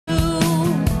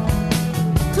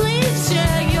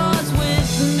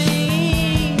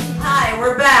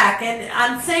back, and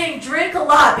I'm saying drink a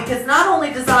lot because not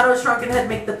only does Otto's Shrunken Head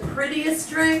make the prettiest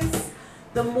drinks,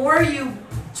 the more you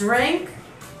drink,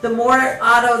 the more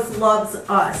Otto's loves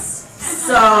us.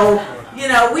 So, you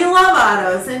know, we love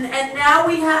Otto's, and now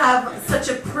we have such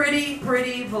a pretty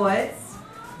voice.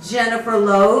 Jennifer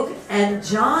Logue and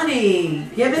Johnny.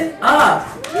 Give it up.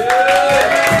 Thank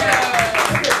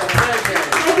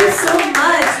you so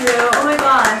much, Ru. Oh my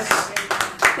gosh.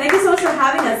 Thank you so much for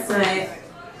having us tonight.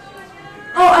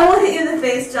 Oh, I won't hit you in the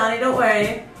face, Johnny. Don't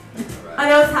worry. I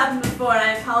know it's happened before, and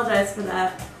I apologize for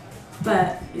that.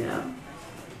 But, you know.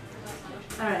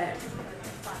 Alright.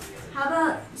 How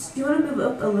about, do you want to move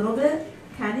up a little bit?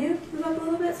 Can you move up a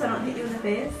little bit so I don't hit you in the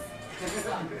face?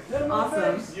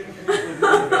 Awesome.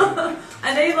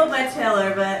 I know you love my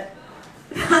trailer, but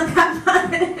not that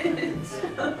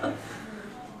much.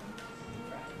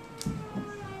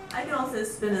 I can also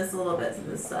spin this a little bit to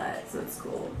this side, so it's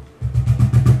cool.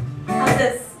 How's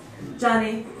this,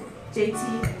 Johnny, JT,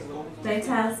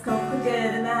 Fantasco,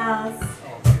 Crooked in the house?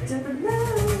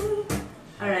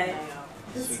 Alright,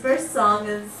 this first song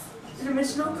is an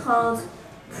original called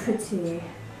Pretty.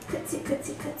 Pretty,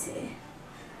 pretty, pretty.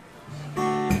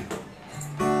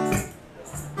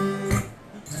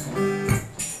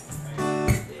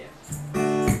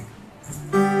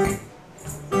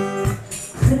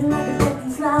 Pretty like a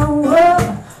fucking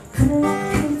flower, pretty like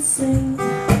a kid sing,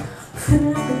 pretty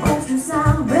like an ocean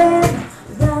siren,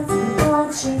 without the blood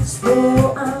change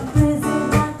flow. I'm busy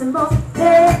like the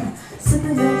morning,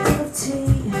 sipping a cup of tea.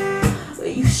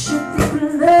 You should be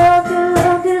looking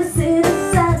to see the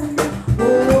side of me.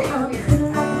 Oh, I'm pretty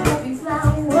like a fucking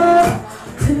flower,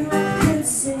 pretty like a kid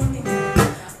sing,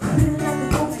 pretty like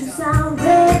an ocean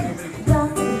siren, without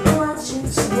the blood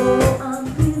change flow. I'm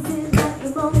busy like the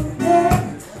morning.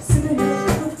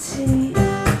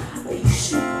 You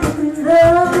should be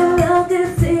looking to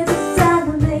see the side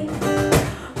of me.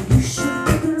 You should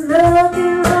be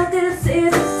looking to see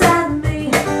the side of me.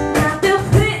 I feel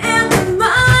pretty in the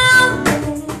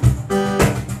morning.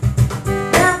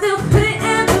 I feel pretty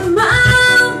in the morning.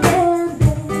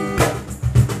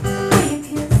 Will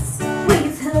you kiss? Will you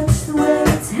touch? The way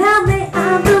you tell me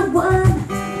I'm the one.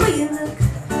 Will you look?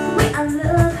 The way I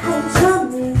love how you show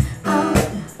me.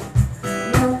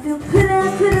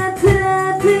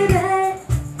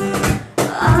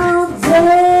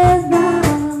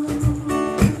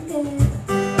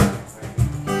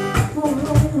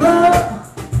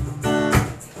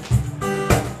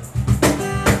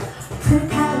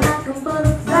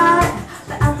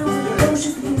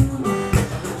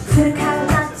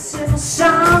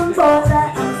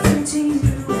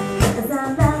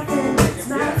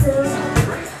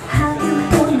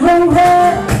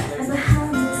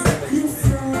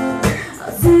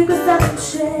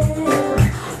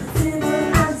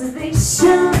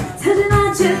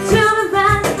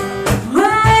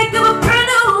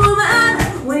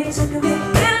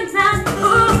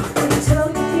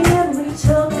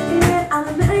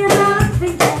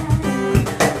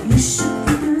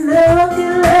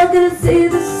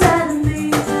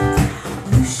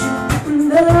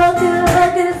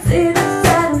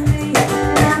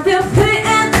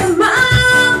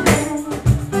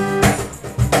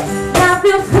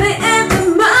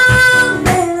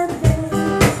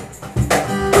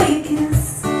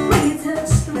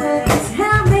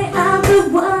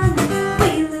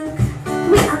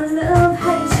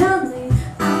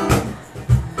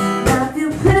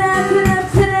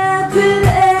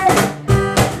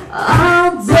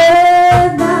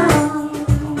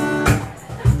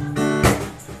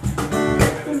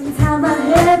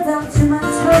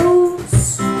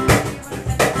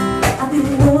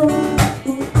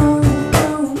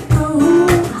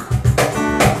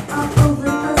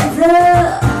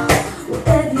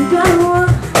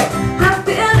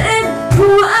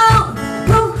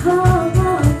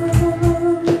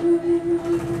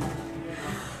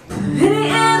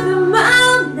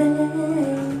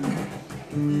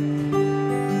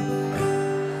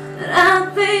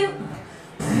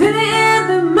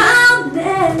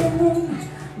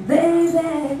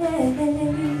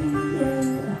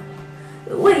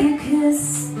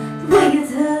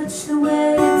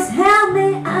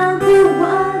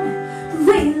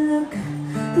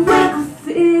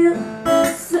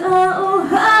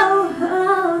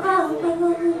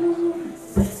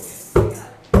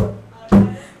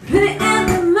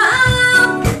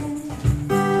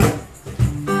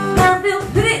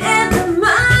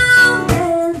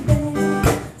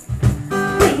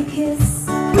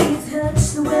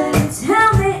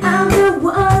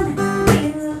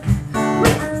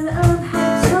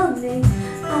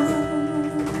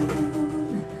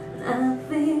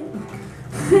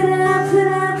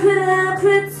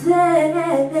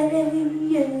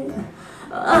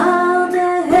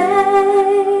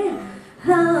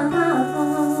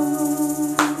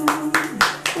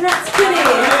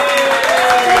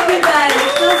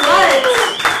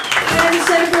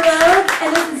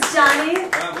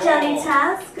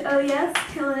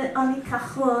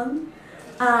 Cajon.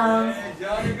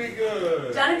 Johnny be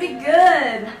good. Johnny be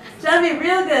good. Johnny be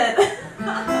real good.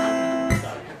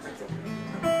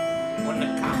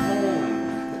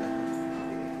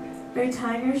 Are you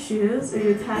tying your shoes or are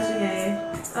you attaching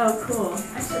a... Oh, cool.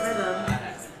 Extra rhythm.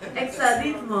 Extra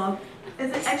ritmo.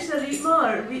 Is it extra ritmo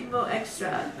or ritmo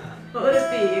extra? What would it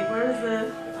be? Where is the...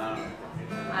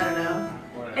 I don't know.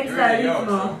 Extra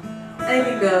ritmo.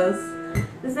 Anything goes.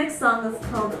 This next song is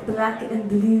called Black and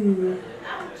Blue.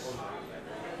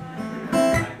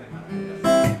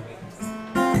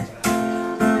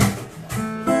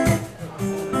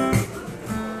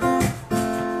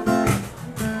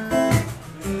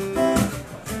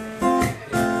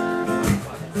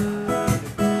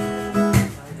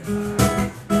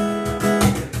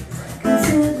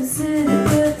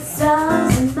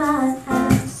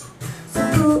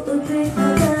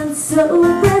 So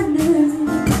brand new.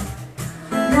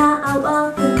 Now I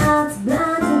walk the nights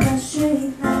blind in my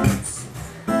street lights,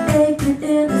 aching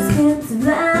in the skin to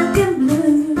black and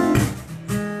blue.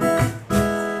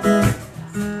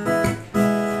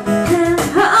 And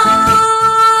oh,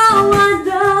 I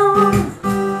know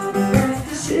that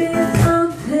the streets are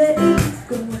paved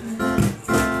gold.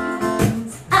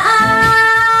 I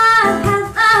have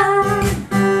earned,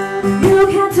 you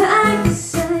can't take the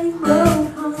same road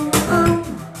home.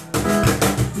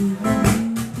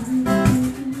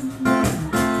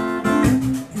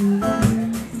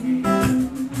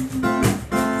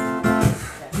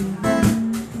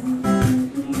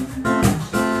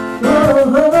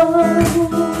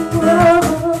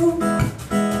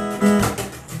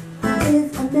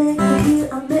 If I make you,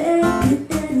 I'll make you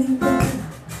anyway.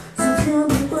 So tell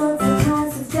me what the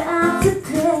price has got to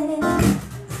pay.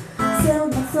 Sell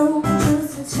my soul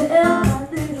just to tell my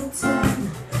little town.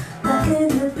 Not in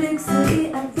the big city,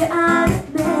 I got it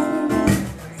made.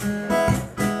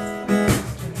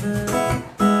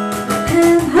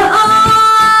 And oh,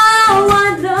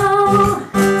 I know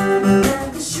that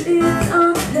the streets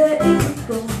are paved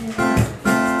gold.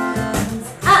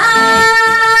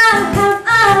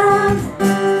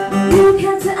 You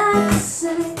can't act the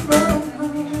same road.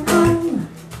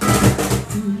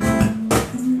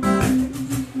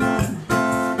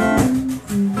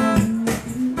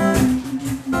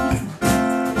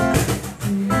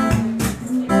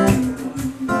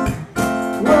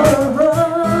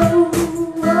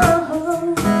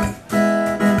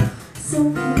 So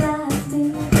like me,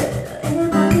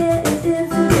 am I getting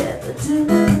if you ever do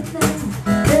the thing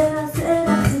that I said I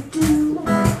could do?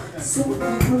 So I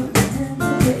put my hands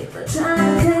on paper,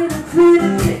 trying to paint a pretty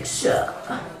picture.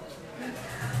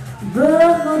 But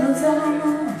I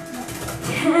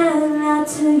can't lie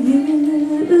to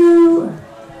you.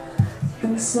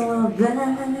 I'm so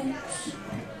bad.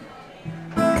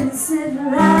 Consider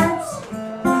that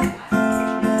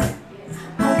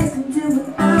I can do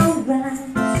it.